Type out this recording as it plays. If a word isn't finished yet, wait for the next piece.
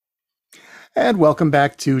And welcome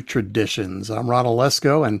back to Traditions. I'm Ron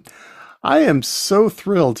Olesko, and I am so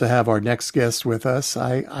thrilled to have our next guest with us.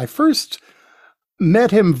 I first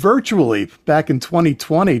met him virtually back in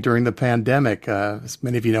 2020 during the pandemic. As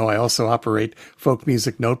many of you know, I also operate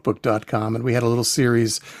folkmusicnotebook.com, and we had a little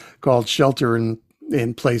series called Shelter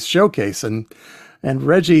in Place Showcase. And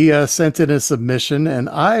Reggie sent in a submission, and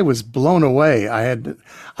I was blown away. I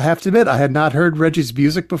have to admit, I had not heard Reggie's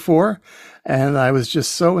music before, and I was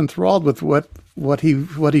just so enthralled with what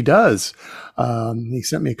he does. He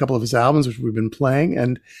sent me a couple of his albums, which we've been playing,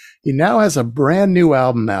 and he now has a brand new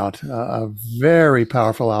album out, a very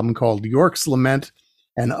powerful album called York's Lament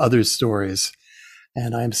and Other Stories.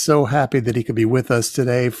 And I'm so happy that he could be with us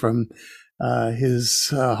today from his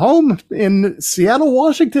home in Seattle,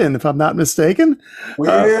 Washington, if I'm not mistaken.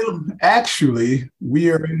 Well, actually,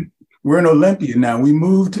 we're in Olympia now. We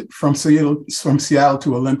moved from Seattle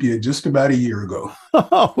to Olympia just about a year ago.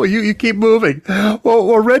 Oh, well, you keep moving.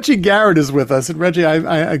 Well, Reggie Garrett is with us, and Reggie,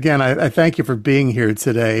 I thank you for being here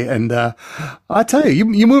today. And I'll tell you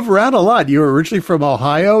move around a lot. You were originally from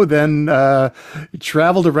Ohio, then you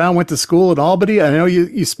traveled around, went to school in Albany. I know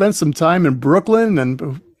you spent some time in Brooklyn,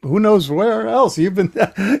 and who knows where else you've been.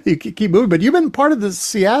 You keep moving, but you've been part of the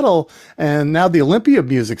Seattle and now the Olympia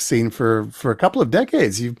music scene for a couple of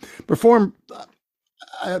decades. You've performed,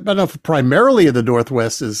 I don't know if primarily in the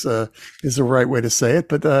Northwest is the right way to say it,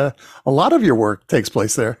 but a lot of your work takes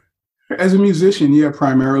place there. As a musician, yeah,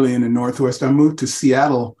 primarily in the Northwest. I moved to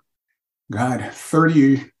Seattle, God,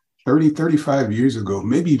 35 years ago,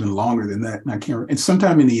 maybe even longer than that. And I can't remember. And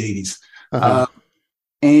sometime in the 80s. Uh-huh.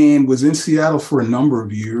 And was in Seattle for a number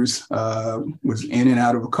of years, was in and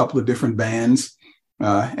out of a couple of different bands,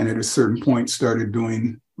 and at a certain point started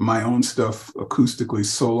doing my own stuff acoustically,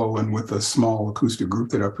 solo, and with a small acoustic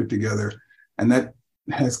group that I put together. And that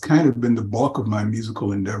has kind of been the bulk of my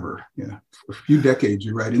musical endeavor, yeah, for a few decades,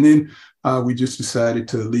 you're right. And then we just decided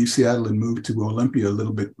to leave Seattle and move to Olympia, a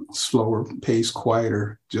little bit slower pace,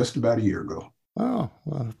 quieter, just about a year ago. Oh,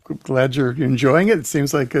 well, I'm glad you're enjoying it. It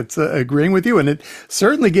seems like it's agreeing with you, and it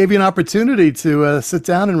certainly gave you an opportunity to sit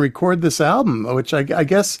down and record this album, which I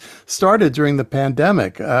guess started during the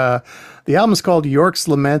pandemic. The album is called York's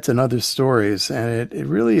Lament and Other Stories, and it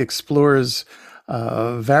really explores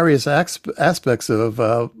various aspects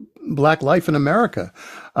of Black life in America.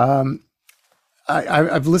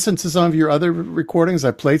 I've listened to some of your other recordings.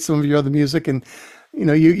 I played some of your other music, and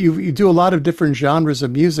you do a lot of different genres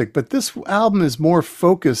of music, but this album is more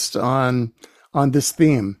focused on this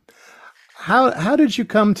theme. How did you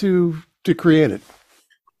come to create it?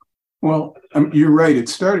 Well, you're right. It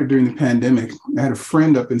started during the pandemic. I had a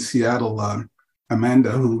friend up in Seattle,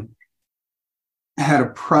 Amanda, who had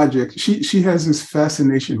a project. She has this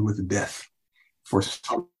fascination with death for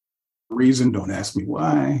some reason. Don't ask me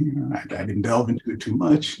why. I didn't delve into it too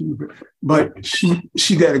much, but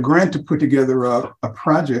she got a grant to put together a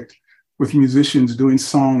project with musicians doing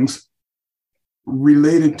songs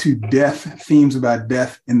related to death, themes about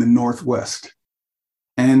death in the Northwest.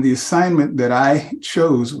 And the assignment that I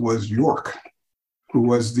chose was York, who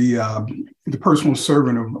was the personal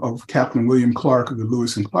servant of Captain William Clark of the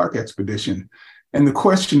Lewis and Clark expedition. And the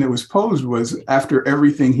question that was posed was, after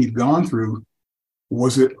everything he'd gone through,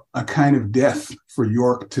 was it a kind of death for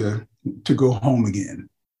York to go home again,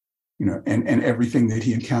 and everything that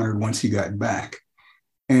he encountered once he got back?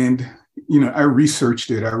 And, I researched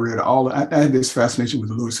it. I read I had this fascination with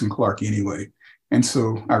Lewis and Clark anyway. And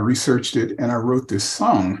so I researched it and I wrote this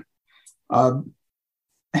song.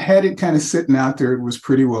 Had it kind of sitting out there, it was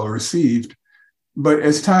pretty well received. But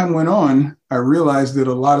as time went on, I realized that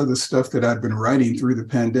a lot of the stuff that I'd been writing through the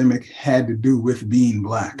pandemic had to do with being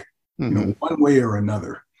Black. One way or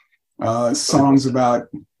another. Songs about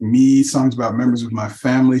me, songs about members of my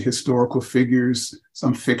family, historical figures,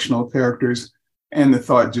 some fictional characters. And the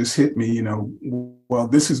thought just hit me, well,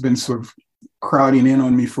 this has been sort of crowding in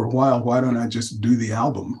on me for a while. Why don't I just do the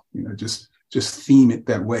album? Just theme it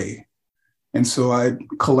that way. And so I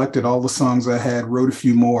collected all the songs I had, wrote a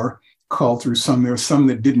few more, called through some. There were some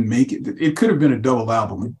that didn't make it. It could have been a double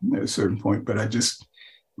album at a certain point, but I just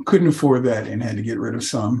couldn't afford that and had to get rid of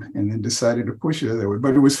some, and then decided to push it that way.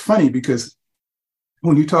 But it was funny because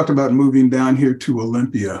when you talked about moving down here to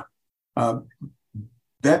Olympia,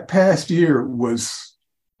 that past year was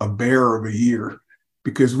a bear of a year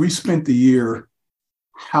because we spent the year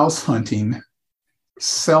house hunting,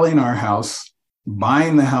 selling our house,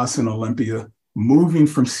 buying the house in Olympia, moving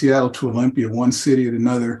from Seattle to Olympia, one city at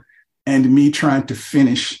another, and me trying to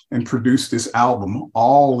finish and produce this album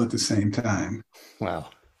all at the same time. Wow.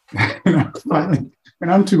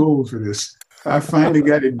 And I'm too old for this. I finally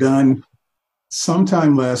got it done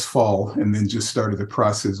sometime last fall, and then just started the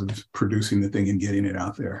process of producing the thing and getting it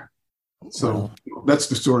out there. So that's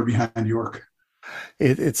the story behind York.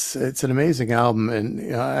 It's an amazing album,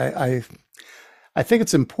 and I think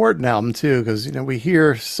it's an important album too, because we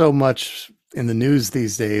hear so much in the news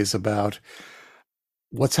these days about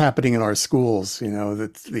what's happening in our schools.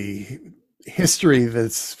 That the history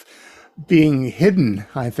that's being hidden,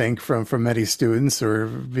 I think, from many students, or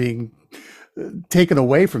being taken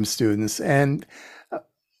away from students. And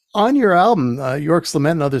on your album, York's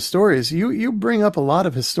Lament and Other Stories, you bring up a lot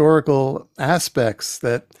of historical aspects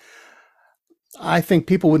that I think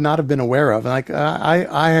people would not have been aware of. Like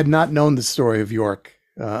I had not known the story of York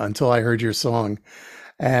until I heard your song.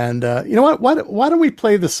 And you know what? Why don't we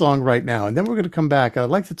play the song right now, and then we're going to come back. I'd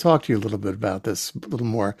like to talk to you a little bit about this a little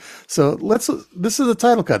more. So this is the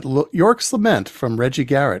title cut, York's Lament from Reggie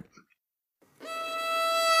Garrett.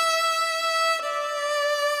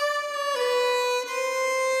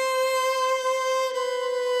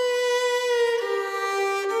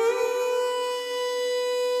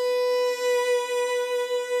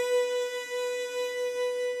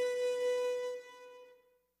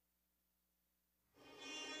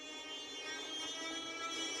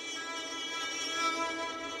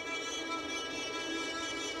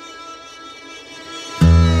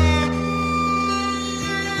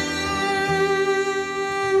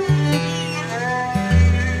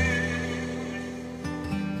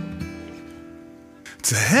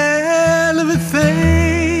 It's a hell of a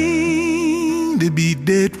thing to be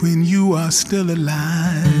dead when you are still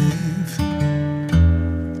alive.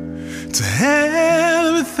 It's a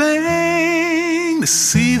hell of a thing to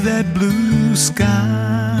see that blue sky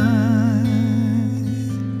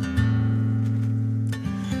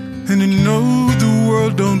and to know the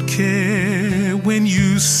world don't care when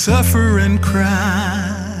you suffer and cry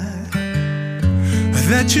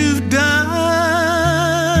that you've died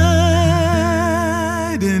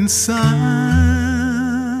inside.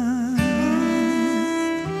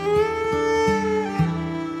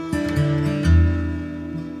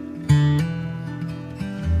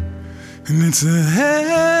 And it's a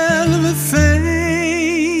hell of a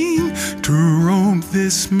thing to roam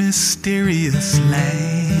this mysterious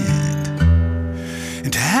land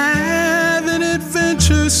and to have an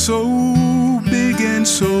adventure so big and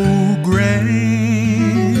so grand.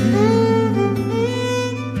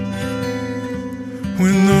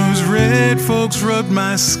 When those red folks rubbed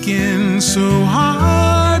my skin so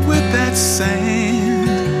hard with that sand,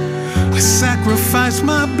 I sacrificed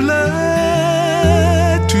my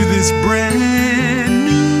blood to this brand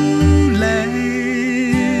new land.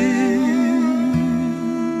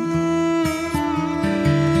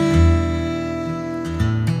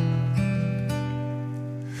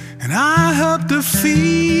 And I helped to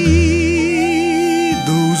feed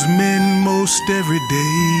those men most every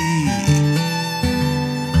day,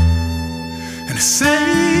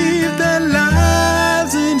 saved their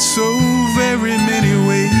lives in so very many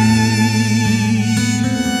ways.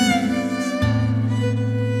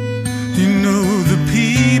 You know, the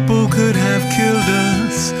people could have killed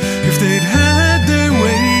us if they'd had their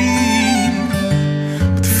way,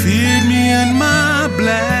 but they feared me and my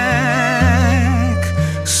black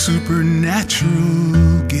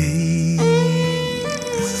supernatural gaze.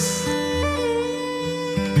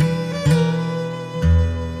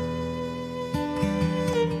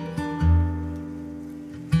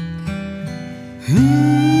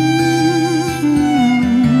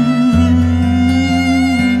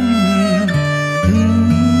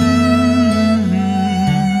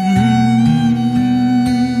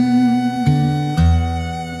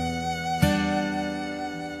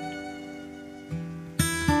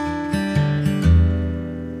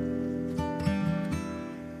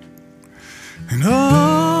 And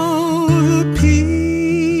all the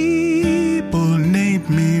people named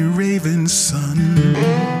me Raven's son, and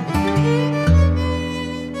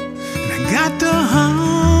I got to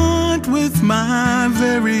hunt with my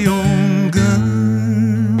very own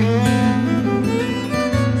gun.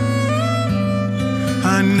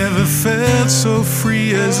 I never felt so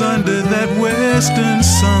free as under that western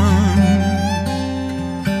sun,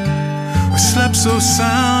 or slept so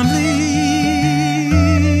soundly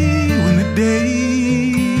when the day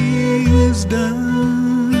is done.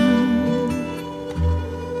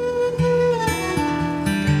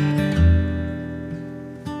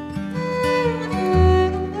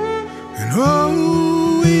 And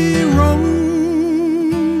oh, we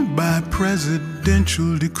roam by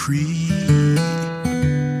presidential decree,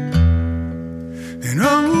 and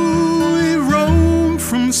oh, we roam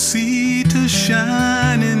from sea to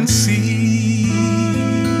shining sea.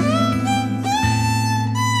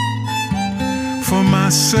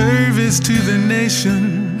 service to the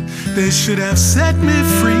nation, they should have set me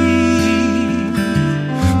free.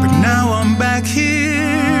 But now I'm back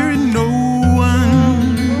here and no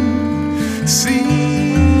one sees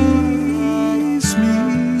me.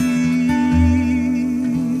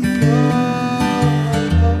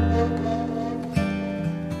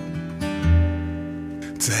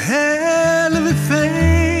 It's a hell of a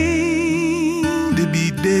thing to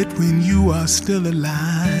be dead when you are still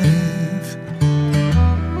alive.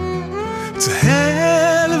 It's a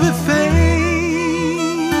hell of a thing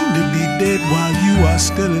to be dead while you are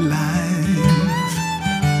still alive.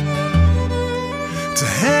 It's a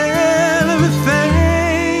hell of a thing,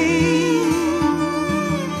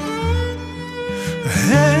 a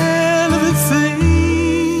hell of a thing,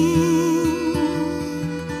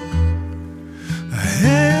 a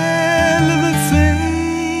hell of a thing.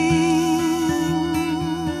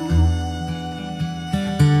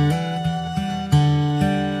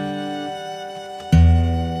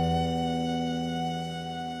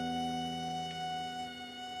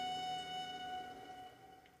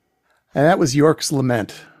 And that was York's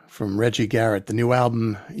Lament from Reggie Garrett, the new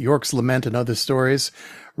album, York's Lament and Other Stories.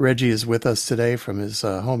 Reggie is with us today from his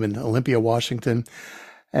home in Olympia, Washington.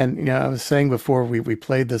 And, you know, I was saying before we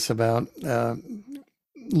played this about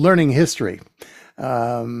learning history,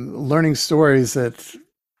 learning stories that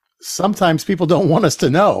sometimes people don't want us to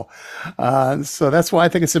know. So that's why I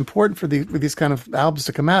think it's important for these kind of albums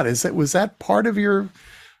to come out. Was that part of your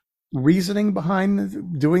reasoning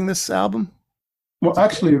behind doing this album? Well,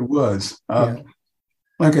 actually, it was.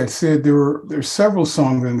 Like I said, there's several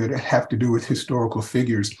songs in there that have to do with historical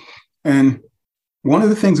figures. And one of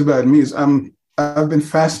the things about me is I've been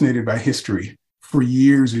fascinated by history for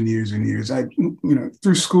years and years and years.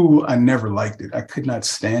 Through school, I never liked it. I could not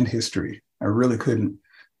stand history. I really couldn't.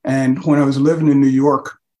 And when I was living in New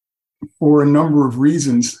York, for a number of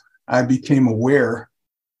reasons, I became aware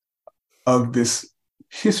of this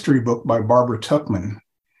history book by Barbara Tuchman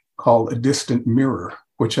called A Distant Mirror,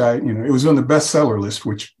 which it was on the bestseller list,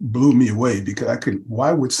 which blew me away because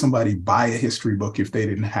why would somebody buy a history book if they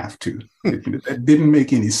didn't have to? That didn't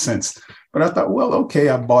make any sense. But I thought, well, okay,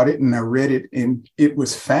 I bought it and I read it and it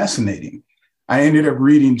was fascinating. I ended up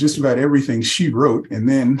reading just about everything she wrote and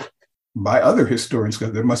then by other historians,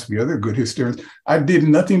 because there must be other good historians. I did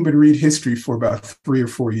nothing but read history for about 3 or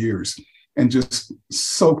 4 years and just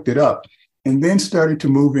soaked it up. And then started to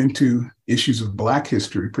move into issues of Black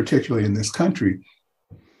history, particularly in this country.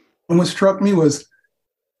 And what struck me was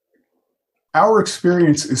our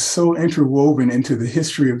experience is so interwoven into the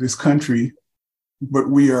history of this country, but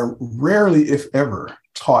we are rarely, if ever,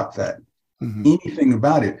 taught that anything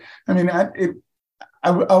about it. I mean, I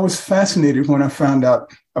was fascinated when I found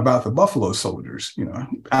out about the Buffalo Soldiers,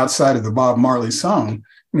 outside of the Bob Marley song.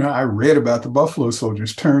 I read about the Buffalo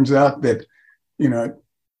Soldiers. Turns out that,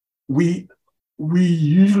 we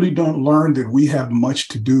usually don't learn that we have much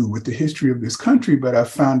to do with the history of this country, but I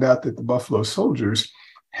found out that the Buffalo Soldiers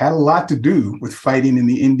had a lot to do with fighting in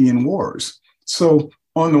the Indian Wars. So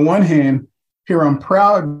on the one hand, here I'm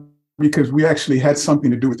proud because we actually had something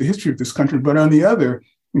to do with the history of this country, but on the other,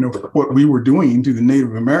 what we were doing to the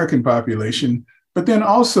Native American population, but then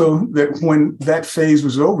also that when that phase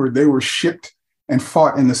was over, they were shipped and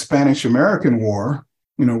fought in the Spanish-American War,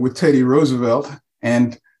 with Teddy Roosevelt.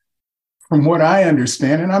 And from what I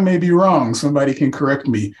understand, and I may be wrong, somebody can correct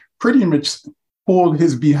me, pretty much pulled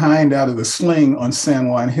his behind out of the sling on San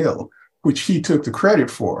Juan Hill, which he took the credit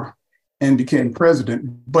for and became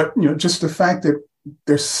president. But, just the fact that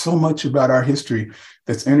there's so much about our history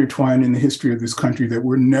that's intertwined in the history of this country that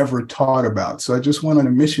we're never taught about. So I just went on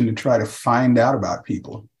a mission to try to find out about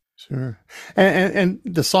people. Sure. And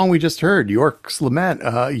the song we just heard, York's Lament,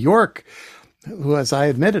 York, who, as I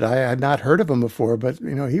admitted, I had not heard of him before, but,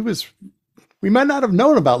 we might not have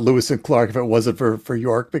known about Lewis and Clark if it wasn't for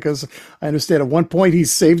York, because I understand at one point he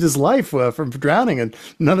saved his life from drowning, and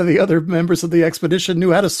none of the other members of the expedition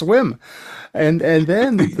knew how to swim. And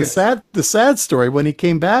then the sad story when he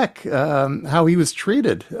came back, how he was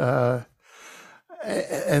treated. And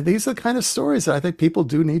these are the kind of stories that I think people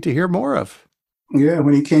do need to hear more of. Yeah,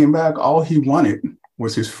 when he came back, all he wanted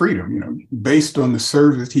was his freedom, based on the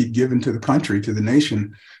service he'd given to the country, to the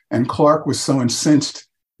nation. And Clark was so incensed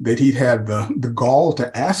that he'd had the gall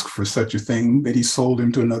to ask for such a thing that he sold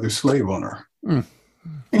him to another slave owner. And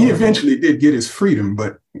he eventually did get his freedom,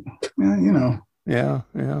 but, Yeah.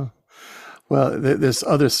 Well, there's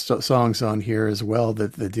other songs on here as well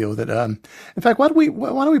that deal with it. In fact, why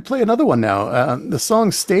don't we play another one now? The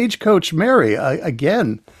song Stagecoach Mary,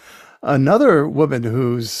 again, another woman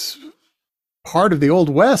who's part of the Old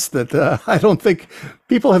West that I don't think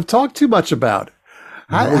people have talked too much about.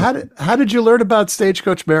 How did you learn about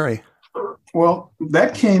Stagecoach Mary? Well,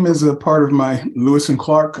 that came as a part of my Lewis and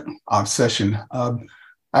Clark obsession.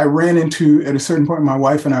 I ran into, at a certain point, my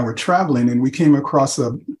wife and I were traveling, and we came across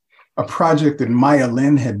a project that Maya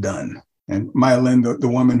Lin had done. And Maya Lin, the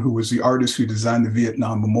woman who was the artist who designed the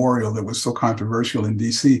Vietnam Memorial that was so controversial in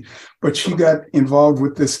DC, but she got involved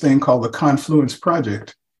with this thing called the Confluence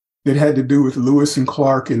Project that had to do with Lewis and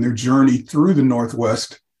Clark and their journey through the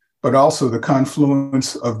Northwest, but also the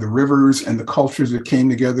confluence of the rivers and the cultures that came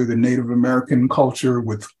together, the Native American culture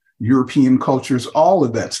with European cultures, all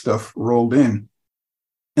of that stuff rolled in.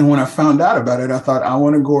 And when I found out about it, I thought, I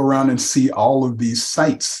want to go around and see all of these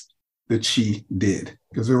sites that she did,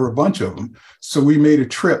 because there were a bunch of them. So we made a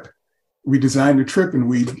trip. We designed a trip and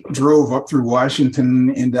we drove up through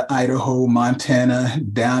Washington into Idaho, Montana,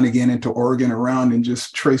 down again into Oregon, around, and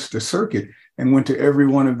just traced the circuit and went to every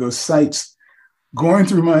one of those sites. Going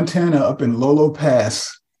through Montana up in Lolo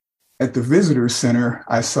Pass at the Visitor Center,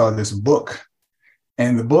 I saw this book.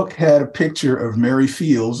 And the book had a picture of Mary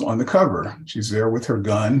Fields on the cover. She's there with her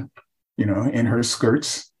gun, in her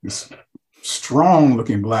skirts, this strong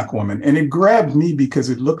looking Black woman. And it grabbed me because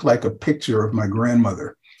it looked like a picture of my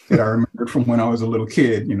grandmother that I remember from when I was a little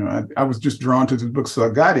kid. I was just drawn to this book. So I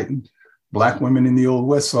got it. Black women in the Old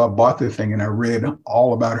West. So I bought the thing and I read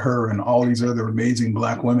all about her and all these other amazing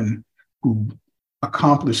Black women who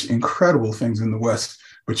accomplished incredible things in the West.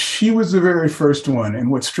 But she was the very first one.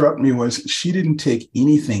 And what struck me was she didn't take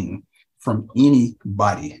anything from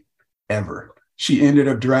anybody ever. She ended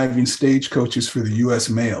up driving stagecoaches for the U.S.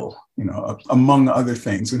 mail, among other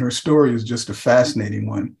things. And her story is just a fascinating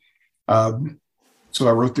one. So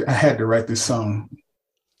I had to write this song.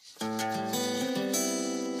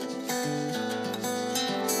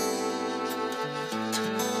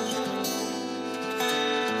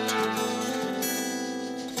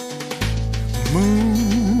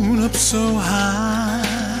 Moon up so high,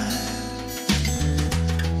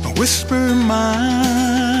 I whisper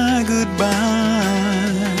my goodbyes.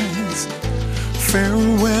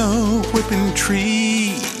 Farewell, whipping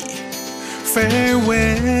tree,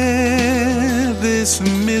 farewell, this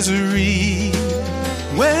misery.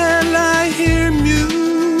 Well, I hear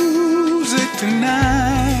music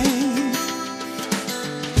tonight,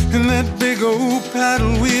 and that big old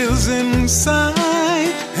paddle wheel's inside.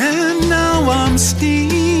 And now I'm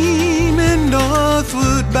steaming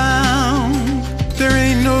northward bound. There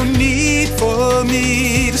ain't no need for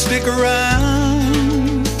me to stick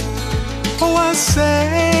around. Oh, I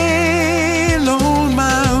sail on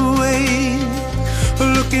my way,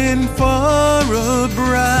 looking for a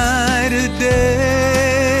brighter day.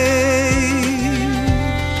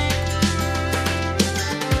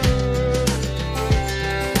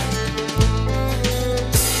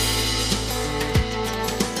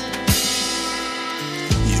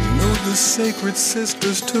 The sacred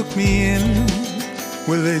sisters took me in,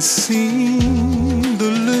 where they seemed a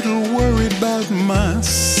little worried about my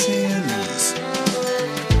sins.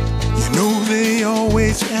 They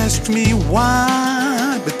always asked me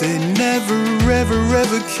why, but they never,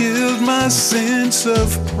 ever killed my sense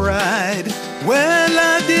of pride. Well,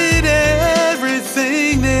 I did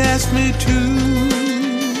everything they asked me to,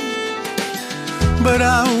 but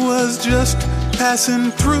I was just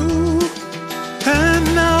passing through.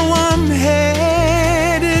 And now I'm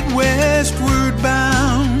headed westward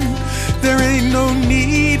bound. There ain't no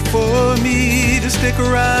need for me to stick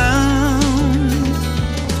around.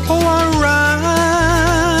 Oh, I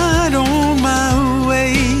ride on my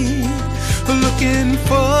way, looking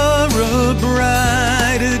for a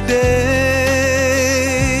brighter day.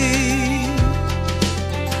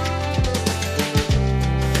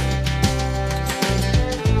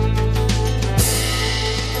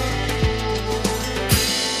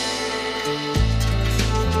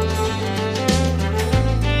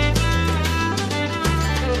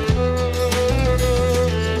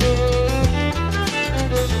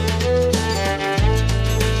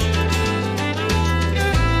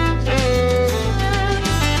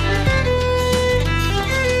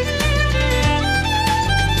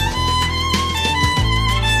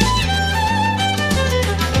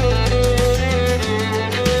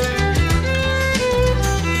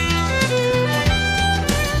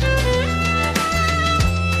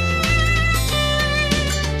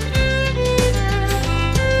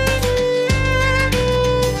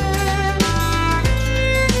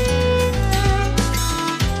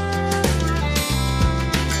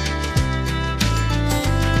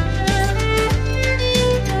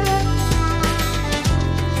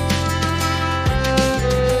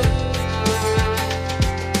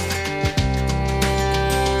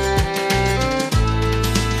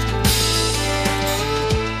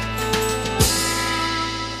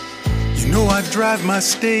 drive my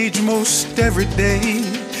stage most every day.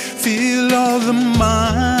 Feel all the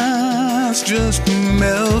miles just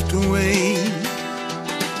melt away.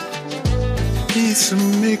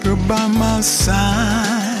 Peacemaker by my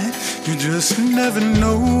side, you just never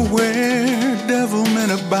know where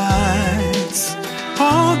devilment abides.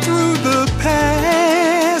 All through the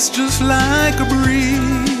past, just like a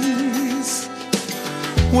breeze.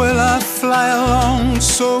 Well, I fly along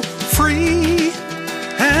so free,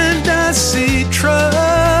 and I see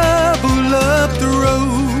trouble up the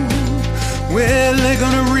road. Well, they're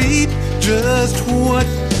gonna reap just what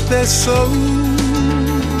they sow.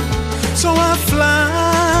 So I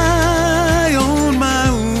fly on my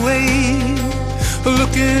way,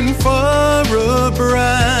 looking for a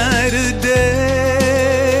brighter day.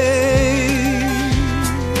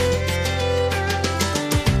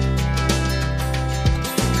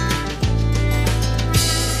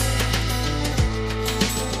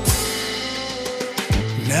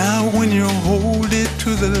 Now when you hold it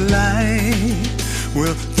to the light,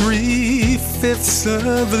 well, 3/5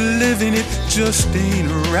 of living it just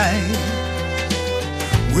ain't right.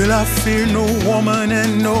 Well, I fear no woman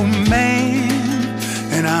and no man,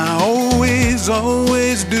 and I always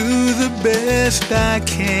do the best I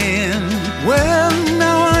can. Well,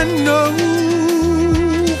 now I know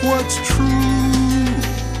what's true.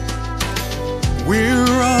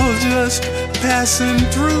 We're all just passing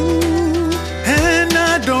through, and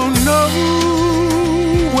I don't know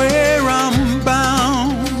where I'm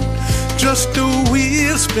bound. Just a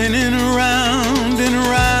wheel spinning round and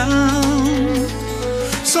round.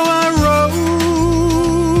 So I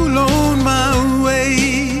roll on my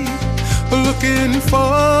way, looking for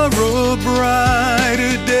a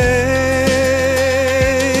brighter day.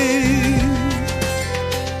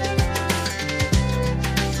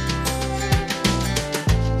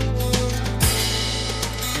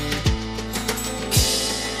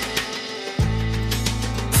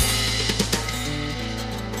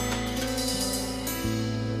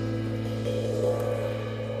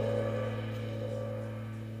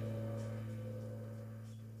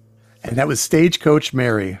 And that was Stagecoach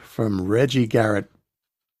Mary from Reggie Garrett.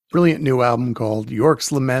 Brilliant new album called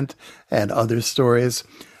York's Lament and Other Stories.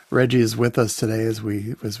 Reggie is with us today as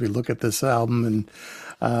we look at this album. And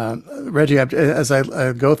Reggie, as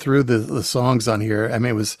I go through the songs on here, I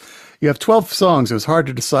mean, you have 12 songs. It was hard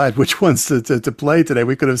to decide which ones to play today.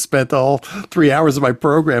 We could have spent all 3 hours of my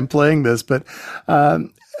program playing this, but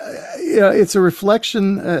it's a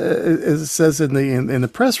reflection, as it says in the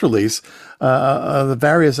press release, of the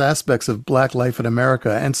various aspects of Black life in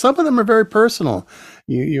America, and some of them are very personal.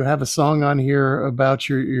 You have a song on here about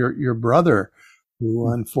your brother, who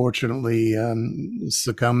unfortunately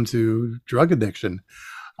succumbed to drug addiction.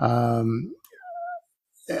 I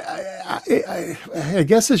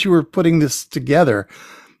guess as you were putting this together,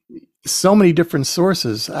 so many different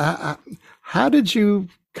sources. How did you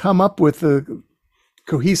come up with a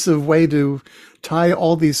cohesive way to tie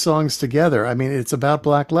all these songs together? I mean, it's about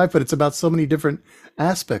Black life, but it's about so many different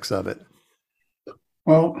aspects of it.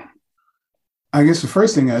 Well, I guess the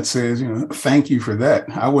first thing I'd say is, thank you for that.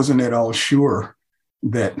 I wasn't at all sure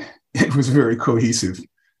that it was very cohesive.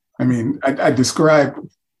 I mean, I described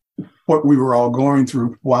what we were all going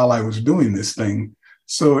through while I was doing this thing.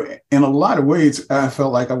 So in a lot of ways, I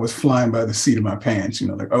felt like I was flying by the seat of my pants,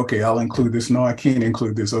 like, okay, I'll include this. No, I can't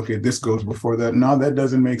include this. Okay, this goes before that. No, that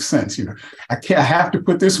doesn't make sense. I have to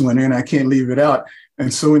put this one in. I can't leave it out.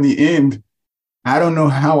 And so in the end, I don't know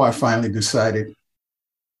how I finally decided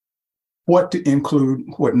what to include,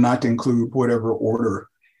 what not to include, whatever order.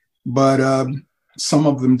 But some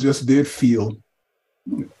of them just did feel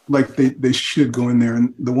like they should go in there.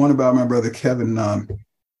 And the one about my brother Kevin,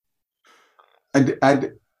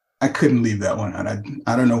 I couldn't leave that one out.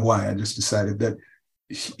 I don't know why. I just decided that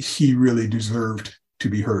he really deserved to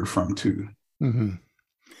be heard from too. Mm-hmm.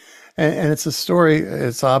 And it's a story.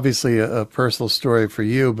 It's obviously a personal story for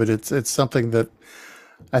you, but it's something that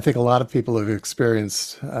I think a lot of people have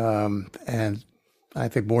experienced, and I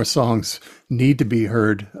think more songs need to be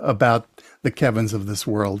heard about the Kevins of this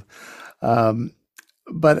world.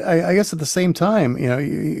 But I guess at the same time,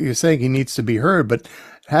 you're saying he needs to be heard, but it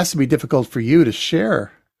has to be difficult for you to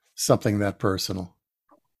share something that personal.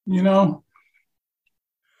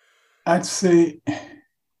 I'd say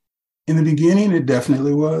in the beginning, it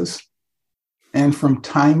definitely was. And from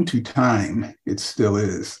time to time, it still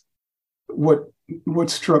is. What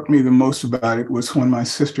struck me the most about it was when my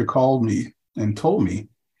sister called me and told me.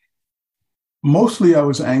 Mostly I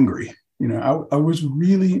was angry. I was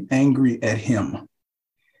really angry at him.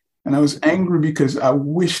 And I was angry because I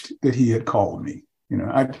wished that he had called me.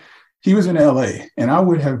 he was in LA, and I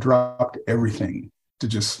would have dropped everything to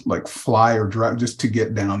just like fly or drive just to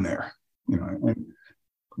get down there,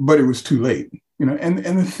 but it was too late, and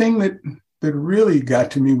the thing that really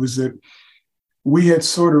got to me was that we had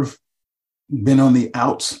sort of been on the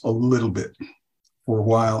outs a little bit for a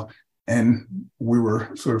while, and we were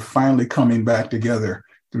sort of finally coming back together.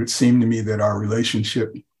 It seemed to me that our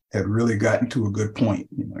relationship had really gotten to a good point,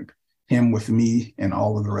 like him with me and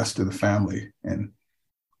all of the rest of the family. And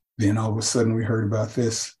then all of a sudden we heard about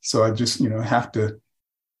this. So I just, have to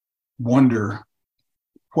wonder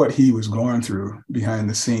what he was going through behind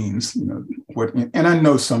the scenes, and I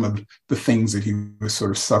know some of the things that he was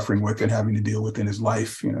sort of suffering with and having to deal with in his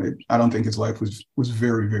life. I don't think his life was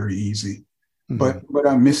very, very easy, but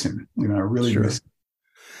I miss him. I really miss him.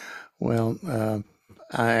 Well,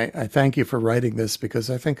 I thank you for writing this, because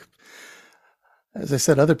I think, as I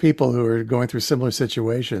said, other people who are going through similar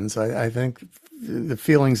situations, I think the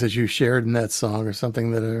feelings that you shared in that song are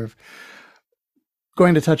something that are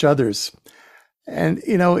going to touch others. And,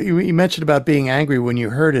 you mentioned about being angry when you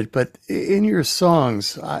heard it, but in your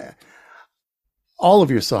songs, all of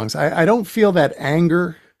your songs, I don't feel that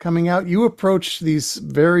anger coming out. You approach these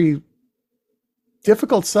very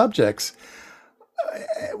difficult subjects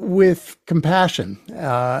with compassion,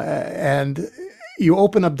 and you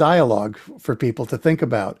open up dialogue for people to think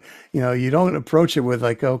about. You don't approach it with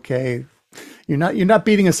like, okay, you're not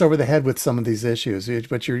beating us over the head with some of these issues,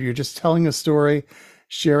 but you're just telling a story,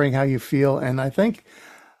 sharing how you feel. And I think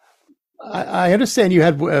I understand you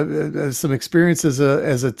had some experience as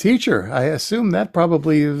a teacher. I assume that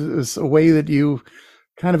probably is a way that you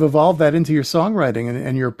kind of evolved that into your songwriting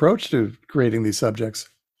and your approach to creating these subjects.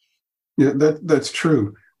 Yeah, that's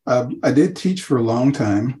true. I did teach for a long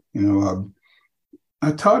time.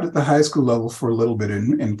 I taught at the high school level for a little bit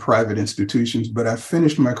in private institutions, but I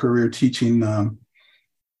finished my career teaching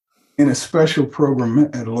in a special program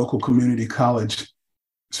at a local community college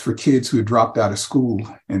for kids who had dropped out of school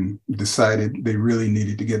and decided they really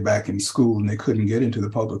needed to get back in school, and they couldn't get into the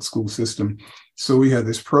public school system. So we had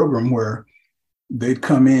this program where they'd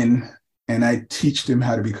come in and I'd teach them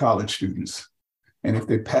how to be college students. And if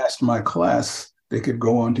they passed my class, they could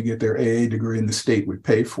go on to get their AA degree, and the state would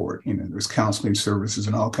pay for it. There's counseling services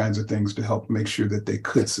and all kinds of things to help make sure that they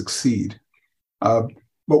could succeed. But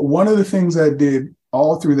one of the things I did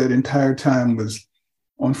all through that entire time was,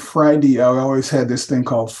 on Friday, I always had this thing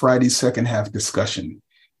called Friday second half discussion,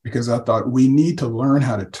 because I thought we need to learn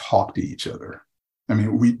how to talk to each other. I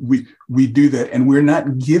mean, we do that, and we're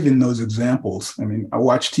not given those examples. I mean, I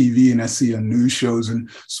watch TV and I see on news shows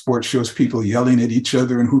and sports shows people yelling at each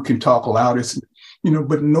other and who can talk loudest,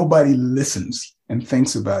 but nobody listens and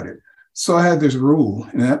thinks about it. So I had this rule,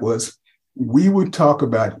 and that was we would talk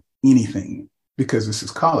about anything, because this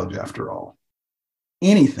is college after all,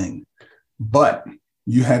 anything, but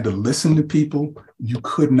you had to listen to people. You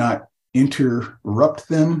could not interrupt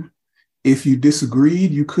them. If you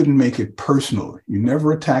disagreed, you couldn't make it personal. You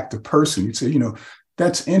never attacked the person. You'd say,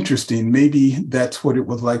 that's interesting. Maybe that's what it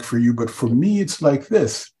was like for you, but for me, it's like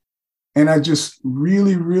this. And I just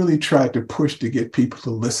really, really tried to push to get people to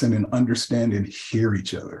listen and understand and hear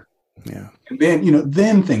each other. Yeah. And then,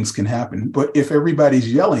 then things can happen. But if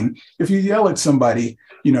everybody's yelling, if you yell at somebody,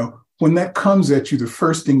 when that comes at you, the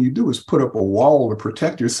first thing you do is put up a wall to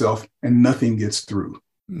protect yourself, and nothing gets through.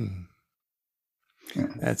 Mm. Yeah.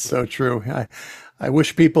 That's so true. I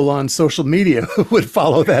wish people on social media would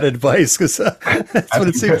follow that advice, because that's what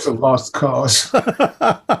it seems. That's a lost cause.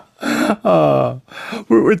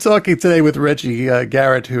 We're talking today with Reggie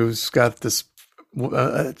Garrett, who's got this.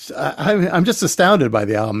 I'm just astounded by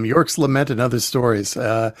the album, York's Lament and Other Stories.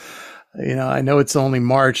 I know it's only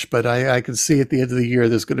March, but I can see at the end of the year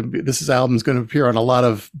this album's going to appear on a lot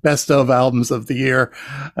of best of albums of the year,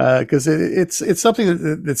 because it's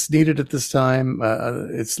something that's needed at this time.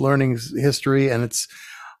 It's learning history, and it's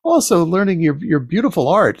also learning your beautiful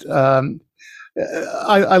art.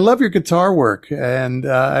 I love your guitar work, and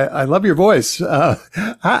I love your voice.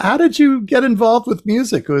 How did you get involved with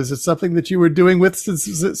music? Was it something that you were doing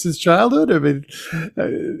since childhood? I mean,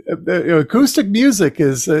 acoustic music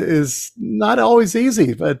is not always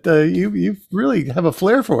easy, but you really have a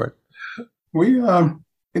flair for it. We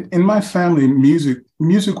in my family,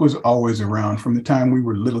 music was always around from the time we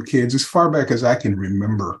were little kids, as far back as I can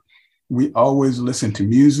remember. We always listened to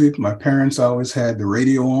music. My parents always had the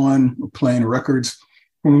radio on, playing records.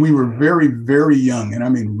 When we were very, very young, and I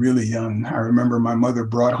mean really young, I remember my mother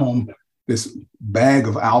brought home this bag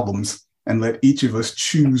of albums and let each of us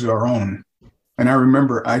choose our own. And I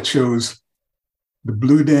remember I chose The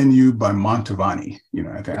Blue Danube by Mantovani.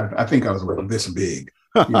 I think I was like this big.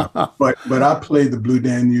 But I played the Blue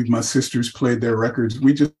Danube. My sisters played their records.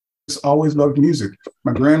 We just always loved music.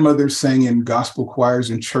 My grandmother sang in gospel choirs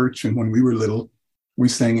in church, and when we were little, we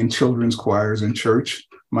sang in children's choirs in church.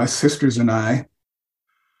 My sisters and I,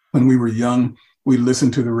 when we were young, we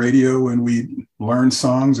listened to the radio and we learned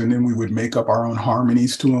songs, and then we would make up our own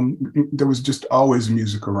harmonies to them. There was just always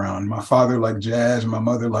music around. My father liked jazz, my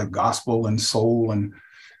mother liked gospel and soul. And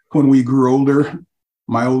when we grew older,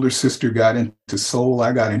 my older sister got into soul.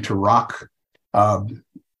 I got into rock,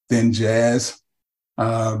 then jazz.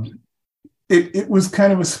 It was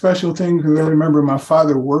kind of a special thing because I remember my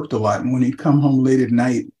father worked a lot. And when he'd come home late at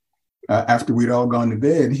night, after we'd all gone to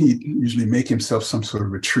bed, he'd usually make himself some sort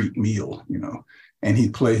of a treat meal, and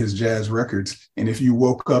he'd play his jazz records. And if you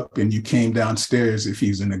woke up and you came downstairs, if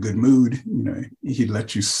he's in a good mood, he'd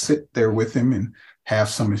let you sit there with him and have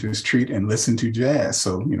some of his treat and listen to jazz.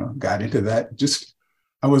 So, got into that.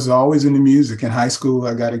 I was always into music. In high school,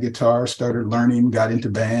 I got a guitar, started learning, got into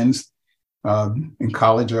bands. In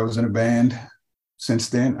college, I was in a band. Since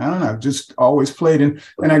then, I don't know, I've just always played. And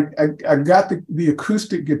I got the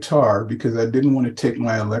acoustic guitar because I didn't want to take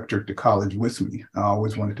my electric to college with me. I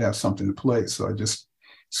always wanted to have something to play. So I just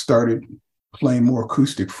started playing more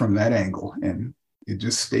acoustic from that angle. And it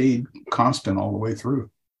just stayed constant all the way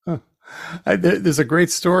through. Huh. There's a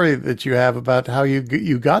great story that you have about how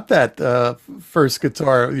you got that first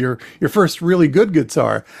guitar, your first really good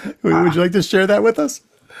guitar. Would you like to share that with us?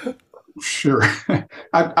 Sure.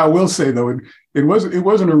 I will say, though, it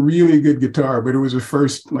wasn't a really good guitar, but it was a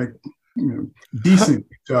first decent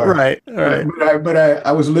guitar. Right. But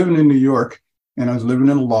I was living in New York, and I was living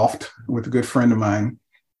in a loft with a good friend of mine,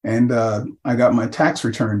 and I got my tax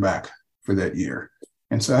return back for that year.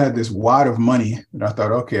 And so I had this wad of money that I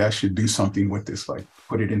thought, okay, I should do something with this, like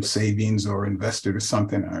put it in savings or invest it or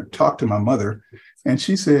something. I talked to my mother, and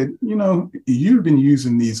she said, you've been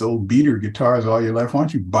using these old beater guitars all your life. Why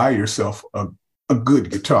don't you buy yourself a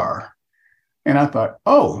good guitar? And I thought,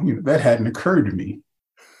 that hadn't occurred to me.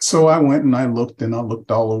 So I went and I looked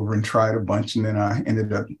all over and tried a bunch. And then I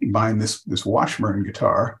ended up buying this Washburn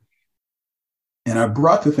guitar. And I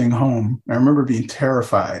brought the thing home. I remember being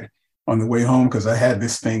terrified on the way home because I had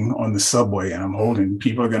this thing on the subway and I'm holding,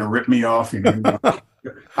 people are going to rip me off.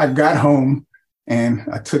 I got home and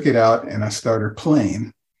I took it out and I started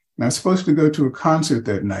playing. And I was supposed to go to a concert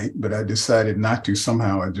that night, but I decided not to.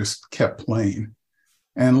 Somehow I just kept playing.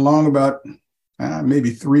 And along about maybe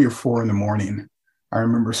 3 or 4 in the morning, I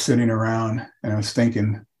remember sitting around and I was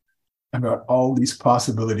thinking about all these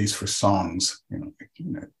possibilities for songs.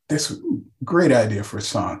 This great idea for a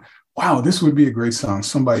song. Wow, this would be a great song.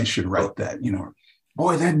 Somebody should write that.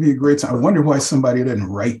 Boy, that'd be a great song. I wonder why somebody didn't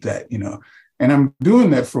write that. And I'm doing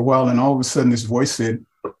that for a while, and all of a sudden, this voice said,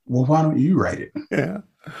 "Well, why don't you write it?" Yeah.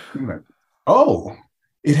 I'm like, oh,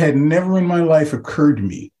 it had never in my life occurred to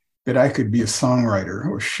me that I could be a songwriter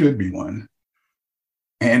or should be one.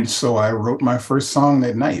 And so I wrote my first song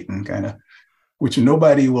that night, and which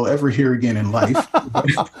nobody will ever hear again in life.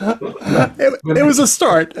 It was a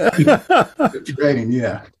start. Writing,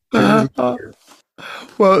 yeah.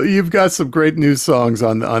 Well, you've got some great new songs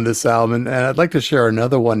on this album, and I'd like to share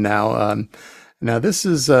another one now. Now, this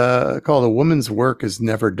is called "A Woman's Work Is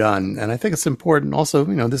Never Done," and I think it's important. Also,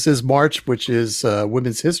 this is March, which is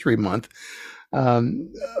Women's History Month,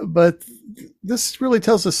 but this really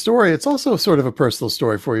tells a story. It's also sort of a personal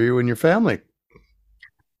story for you and your family.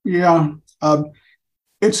 Yeah,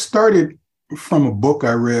 it started from a book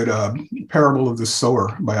I read, "Parable of the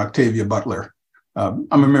Sower" by Octavia Butler. I'm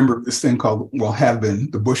a member of this thing called, have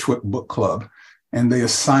been, the Bushwick Book Club. And they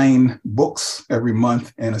assign books every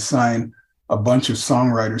month and assign a bunch of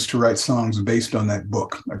songwriters to write songs based on that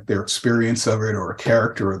book, like their experience of it or a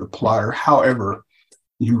character or the plot or however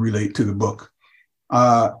you relate to the book.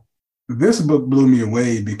 This book blew me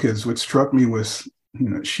away because what struck me was,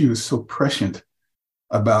 she was so prescient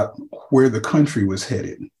about where the country was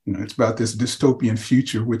headed. It's about this dystopian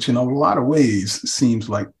future, which in a lot of ways seems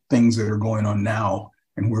like things that are going on now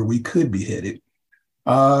and where we could be headed.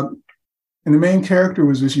 And the main character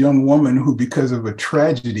was this young woman who, because of a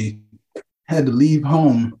tragedy, had to leave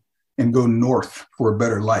home and go north for a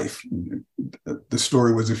better life. The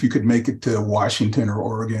story was if you could make it to Washington or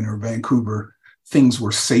Oregon or Vancouver, things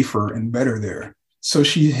were safer and better there. So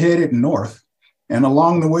she headed north. And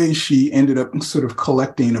along the way, she ended up sort of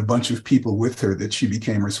collecting a bunch of people with her that she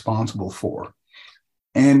became responsible for.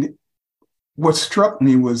 And what struck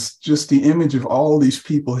me was just the image of all these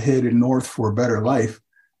people headed north for a better life,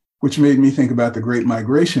 which made me think about the Great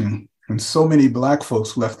Migration. And so many Black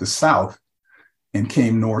folks left the South and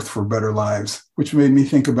came north for better lives, which made me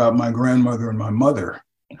think about my grandmother and my mother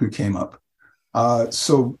who came up.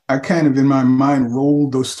 So I kind of, in my mind,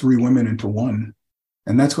 rolled those three women into one.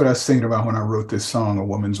 And that's what I was thinking about when I wrote this song, A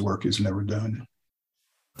Woman's Work Is Never Done.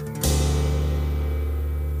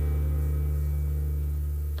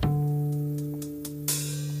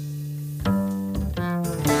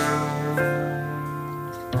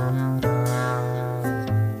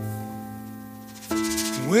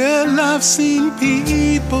 Well, I've seen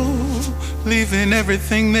people leaving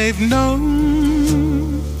everything they've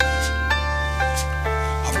known,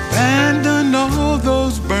 abandon all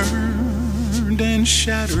those burned and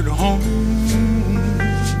shattered homes,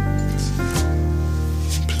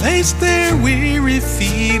 place their weary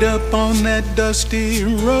feet up on that dusty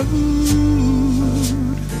road,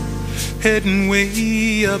 heading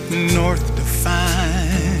way up north to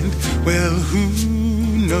find, well, who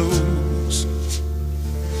knows?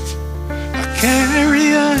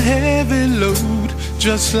 Carry a heavy load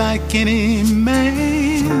just like any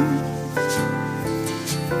man.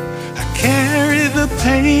 I carry the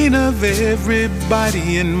pain of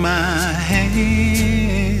everybody in my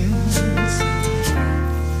hands.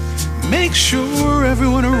 Make sure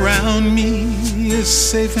everyone around me is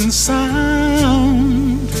safe and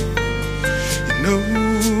sound. You know,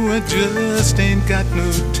 I just ain't got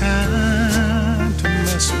no time to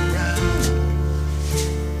mess around.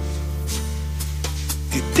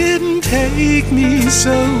 Didn't take me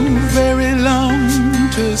so very long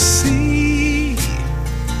to see,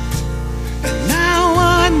 and now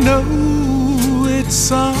I know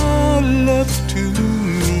it's all up to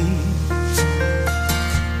me.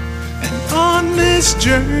 And on this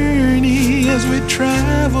journey as we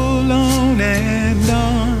travel on and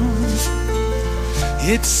on,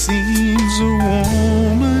 it seems a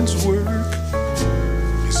woman's work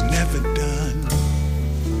is never done.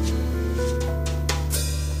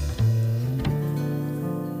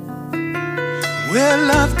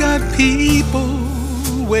 Well, I've got people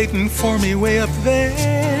waiting for me way up there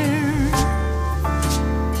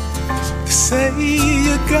to say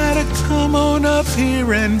you gotta come on up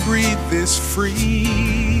here and breathe this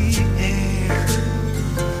free air.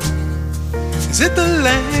 Is it the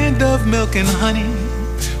land of milk and honey?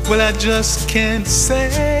 Well, I just can't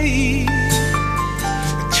say.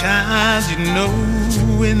 But child, you know,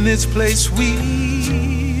 in this place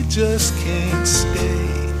we just can't stay.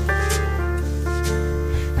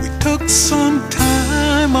 Took some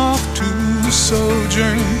time off to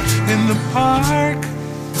sojourn in the park,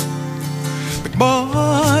 but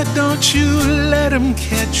boy, don't you let them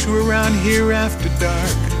catch you around here after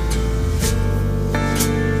dark.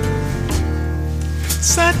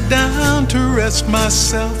 Sat down to rest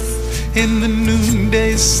myself in the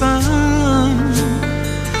noonday sun,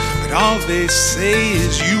 but all they say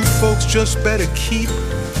is you folks just better keep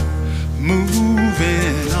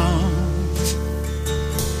moving on.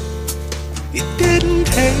 It didn't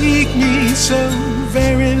take me so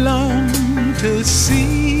very long to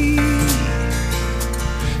see,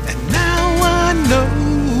 and now I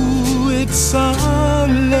know it's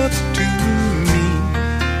all up to me.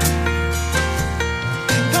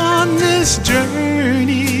 And on this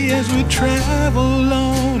journey as we travel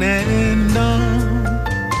on and on,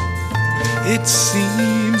 it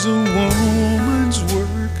seems a woman's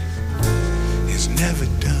work is never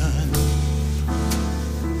done.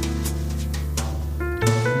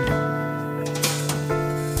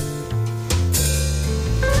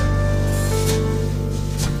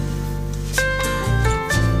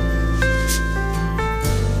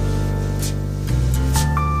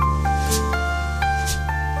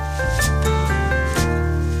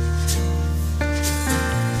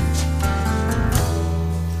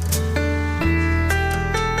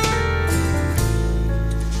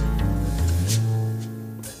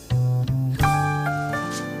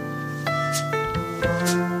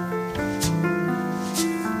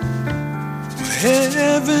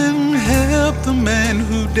 Heaven help the man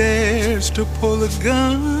who dares to pull a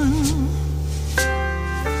gun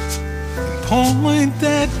and point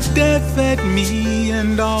that death at me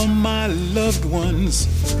and all my loved ones.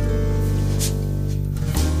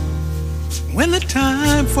 When the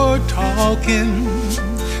time for talking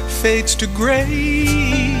fades to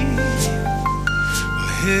gray, well,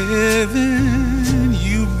 heaven,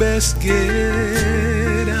 you best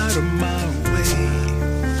get out of my way.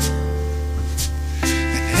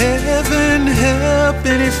 Heaven help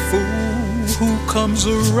any fool who comes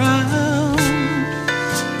around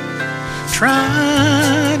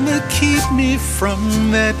trying to keep me from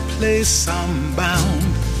that place I'm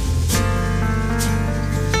bound.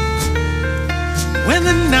 When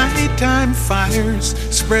the nighttime fires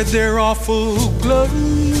spread their awful glow,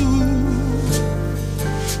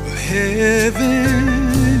 well, heaven,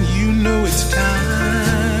 you know know it's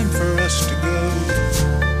time for us to go.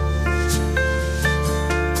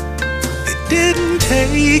 It didn't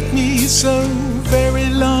take me so very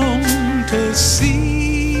long to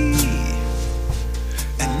see,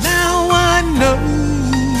 and now I know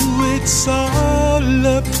it's all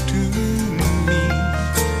up to me.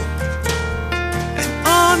 And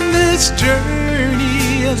on this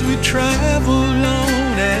journey as we travel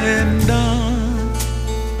on and on,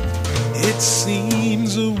 it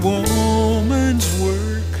seems a woman's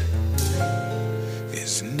work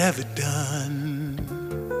is never done.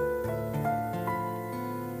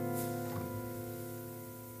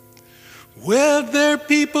 Well, there are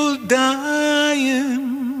people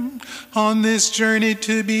dying on this journey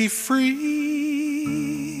to be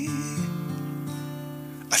free.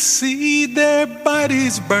 I see their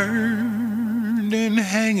bodies burned and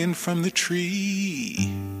hanging from the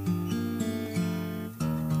tree.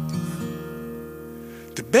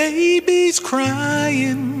 The baby's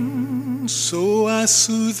crying, so I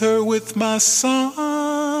soothe her with my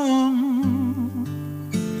song.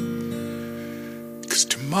 'Cause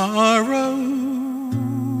tomorrow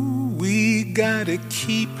we gotta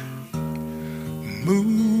keep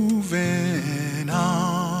moving on.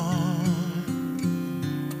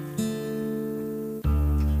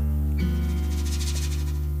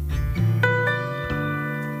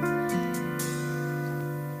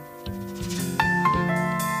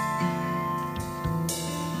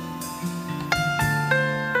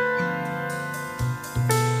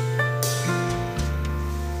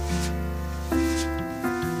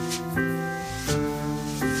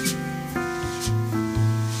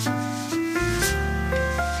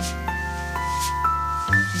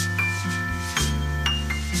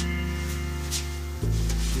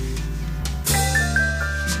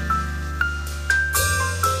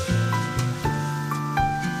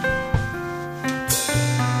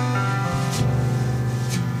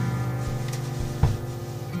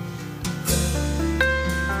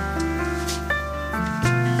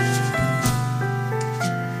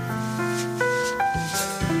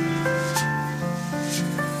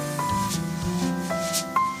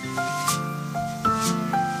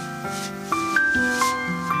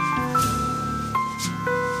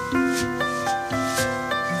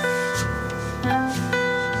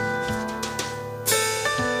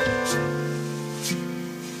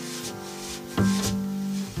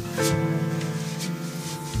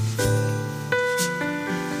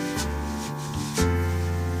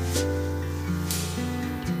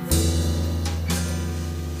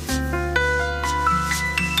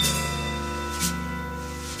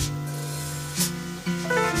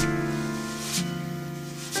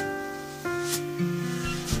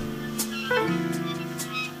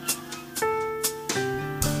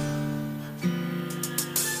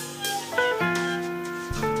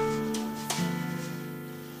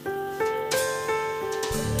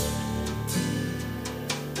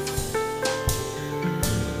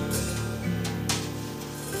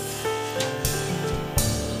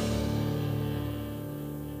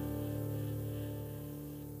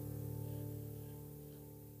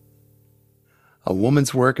 A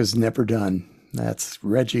Woman's Work is Never Done. That's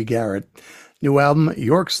Reggie Garrett. New album,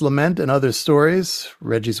 York's Lament and Other Stories.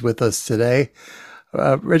 Reggie's with us today.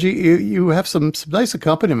 Reggie, you have some nice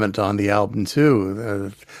accompaniment on the album,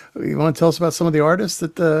 too. You want to tell us about some of the artists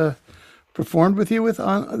that performed with you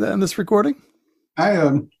on this recording?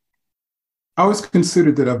 I always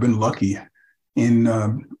considered that I've been lucky in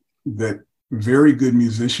that very good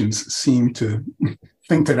musicians seem to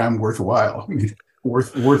think that I'm worthwhile.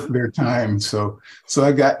 Worth their time. So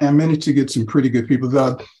I managed to get some pretty good people.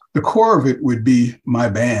 The core of it would be my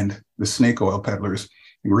band, the Snake Oil Peddlers,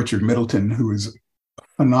 and Richard Middleton, who is a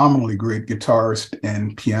phenomenally great guitarist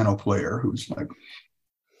and piano player, who's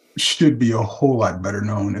should be a whole lot better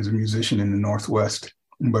known as a musician in the Northwest.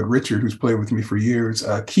 But Richard, who's played with me for years,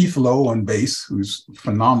 Keith Lowe on bass, who's a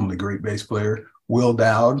phenomenally great bass player, Will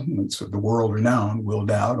Dowd, the world-renowned Will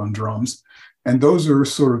Dowd on drums. And those are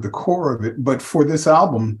sort of the core of it. But for this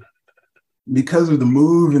album, because of the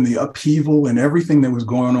move and the upheaval and everything that was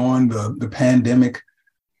going on, the pandemic,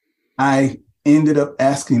 I ended up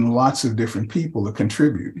asking lots of different people to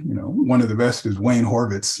contribute. One of the best is Wayne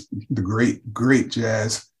Horvitz, the great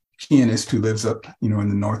jazz pianist who lives up, in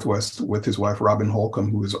the Northwest with his wife, Robin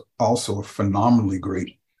Holcomb, who is also a phenomenally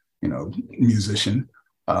great, musician.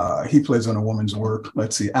 He plays on A Woman's Work.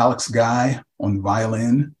 Let's see, Alex Guy on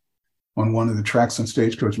violin on one of the tracks on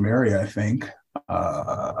Stagecoach Mary, I think.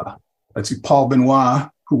 Let's see, Paul Benoit,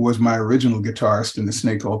 who was my original guitarist in the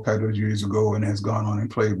Snake Oil Peddlers years ago and has gone on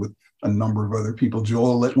and played with a number of other people.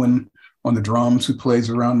 Joel Litwin on the drums, who plays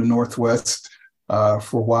around the Northwest.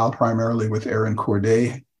 for a while, primarily with Aaron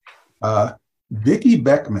Corday. Vicki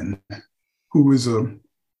Beckman, who was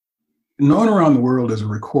known around the world as a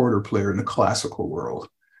recorder player in the classical world.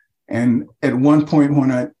 And at one point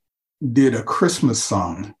when I did a Christmas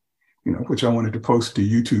song, which I wanted to post to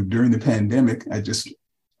YouTube during the pandemic, I just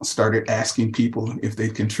started asking people if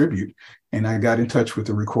they'd contribute. And I got in touch with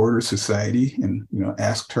the Recorder Society and,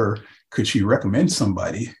 asked her, could she recommend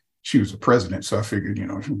somebody? She was the president, so I figured,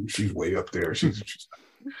 she's way up there.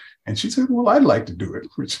 And she said, well, I'd like to do it,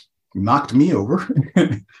 which knocked me over.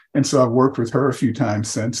 And so I've worked with her a few times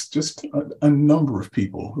since, just a number of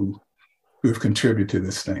people who have contributed to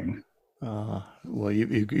this thing. Well,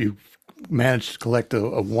 you managed to collect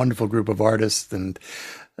a wonderful group of artists, and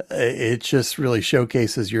it just really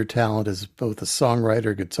showcases your talent as both a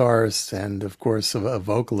songwriter, guitarist, and of course a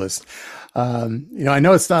vocalist. I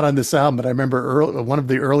know it's not on this album, but I remember one of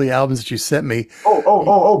the early albums that you sent me.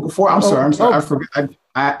 I'm sorry, I forgot.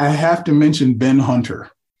 I have to mention Ben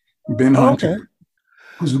Hunter. Ben Hunter,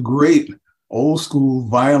 who's a great old school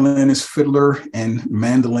violinist, fiddler, and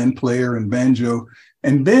mandolin player and banjo.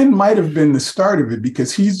 And Ben might have been the start of it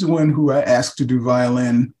because he's the one who I asked to do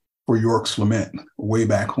violin for York's Lament way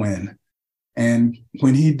back when. And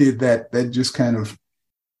when he did that, that just kind of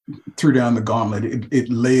threw down the gauntlet. It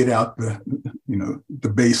laid out the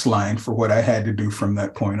baseline for what I had to do from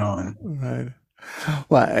that point on. Right.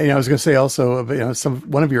 Well, I was going to say also,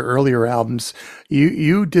 one of your earlier albums,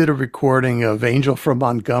 you did a recording of "Angel from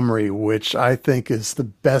Montgomery," which I think is the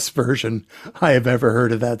best version I have ever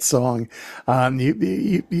heard of that song.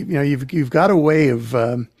 You've got a way of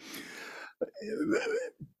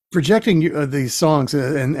projecting these songs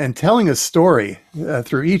and telling a story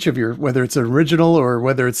through each of your, whether it's original or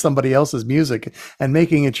whether it's somebody else's music, and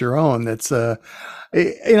making it your own. That's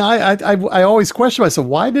I always question myself,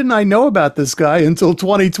 why didn't I know about this guy until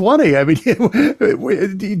 2020? I mean,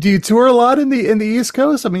 do you tour a lot in the East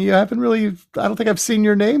Coast? I mean, you haven't really. I don't think I've seen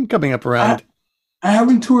your name coming up around. I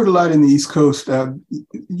haven't toured a lot in the East Coast.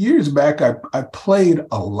 Years back, I played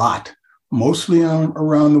a lot, mostly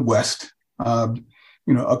around the West.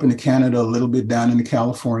 Up into Canada, a little bit down into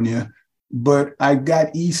California, but I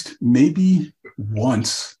got East maybe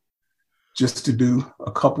once, just to do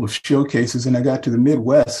a couple of showcases. And I got to the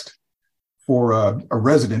Midwest for a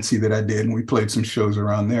residency that I did, and we played some shows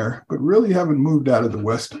around there, but really haven't moved out of the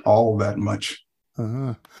West all that much.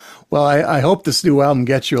 Well, I hope this new album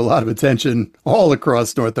gets you a lot of attention all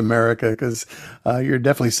across North America, because you're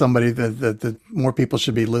definitely somebody that more people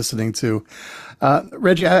should be listening to.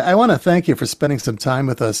 Reggie, I want to thank you for spending some time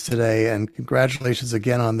with us today, and congratulations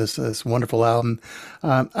again on this wonderful album.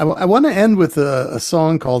 I want to end with a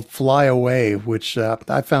song called "Fly Away," which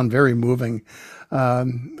I found very moving.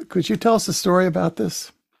 Could you tell us a story about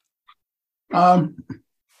this? At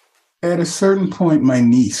a certain point, my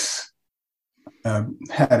niece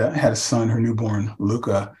had a son, her newborn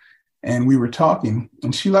Luca, and we were talking,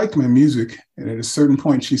 and she liked my music. And at a certain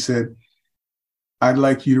point, she said, "I'd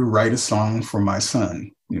like you to write a song for my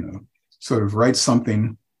son, sort of write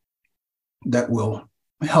something that will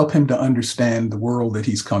help him to understand the world that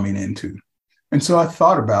he's coming into." And so I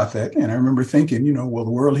thought about that, and I remember thinking, well, the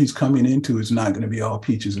world he's coming into is not going to be all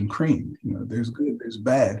peaches and cream. There's good, there's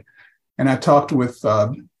bad. And I talked with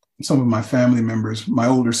some of my family members, my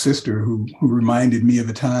older sister, who reminded me of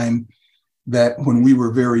a time that when we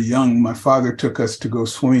were very young, my father took us to go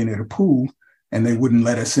swimming at a pool, and they wouldn't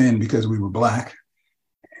let us in because we were Black.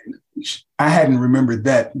 I hadn't remembered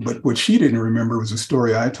that, but what she didn't remember was a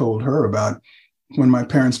story I told her about when my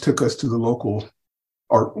parents took us to the local,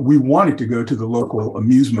 or we wanted to go to the local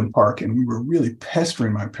amusement park, and we were really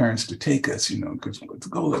pestering my parents to take us, because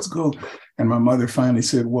let's go. And my mother finally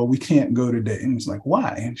said, "Well, we can't go today." And it's like,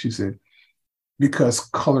 "Why?" And she said, "Because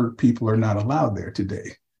colored people are not allowed there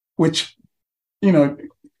today." Which,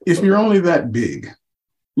 if you're only that big,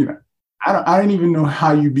 I don't even know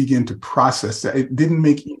how you begin to process that. It didn't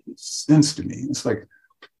make any sense to me. It's like,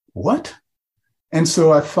 what? And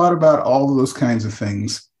so I thought about all of those kinds of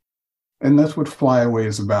things. And that's what Fly Away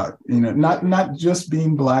is about. Not just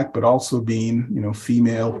being Black, but also being,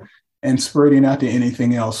 female, and spreading out to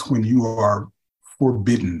anything else when you are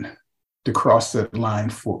forbidden to cross that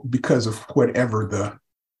line because of whatever the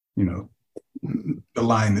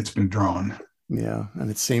line that's been drawn. Yeah.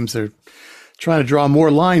 And it seems they're trying to draw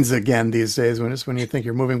more lines again these days. When you think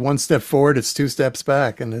you're moving one step forward, it's two steps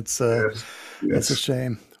back, and it's a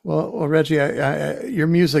shame. Well, Reggie, your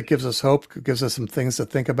music gives us hope, gives us some things to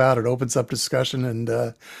think about. It opens up discussion,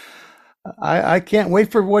 and I can't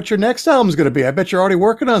wait for what your next album is going to be. I bet you're already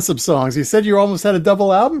working on some songs. You said you almost had a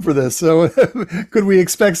double album for this, so could we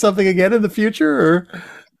expect something again in the future? Or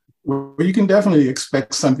Well, you can definitely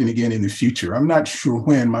expect something again in the future. I'm not sure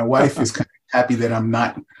when. My wife is kind of happy that I'm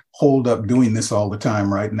not holed up doing this all the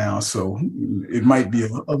time right now. So it might be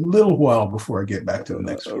a little while before I get back to the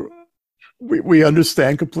next one. We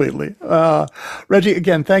understand completely. Reggie,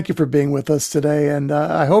 again, thank you for being with us today. And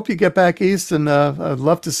I hope you get back east, and I'd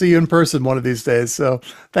love to see you in person one of these days. So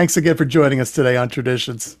thanks again for joining us today on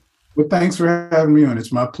Traditions. Well, thanks for having me on.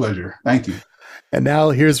 It's my pleasure. Thank you. And now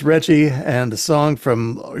here's Reggie and a song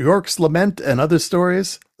from York's Lament and Other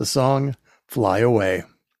Stories, the song Fly Away.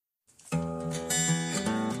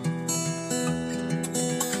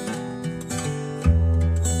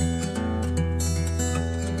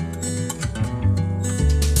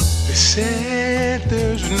 They said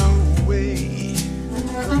there's no way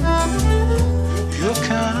your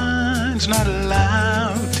kind's not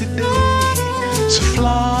allowed today. So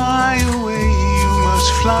fly away, you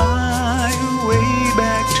must fly away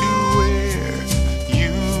back to where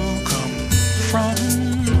you come from.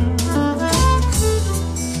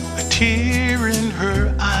 A tear in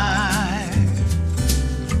her eye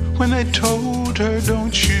when they told her,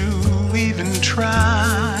 don't you even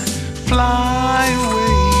try. Fly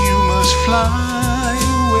away, you must fly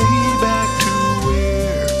away back to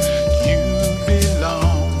where you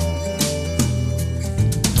belong.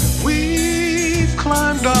 We've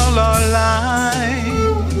climbed all our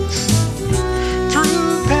lives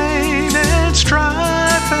through pain and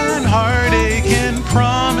strife and heartache and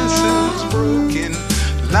promises broken,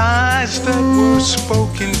 lies that were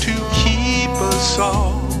spoken to keep us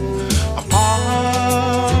all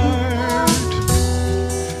apart.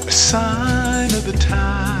 A sign of the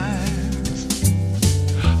times,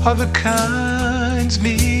 other kinds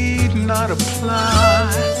need not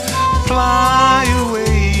apply. Fly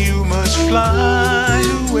away, you must fly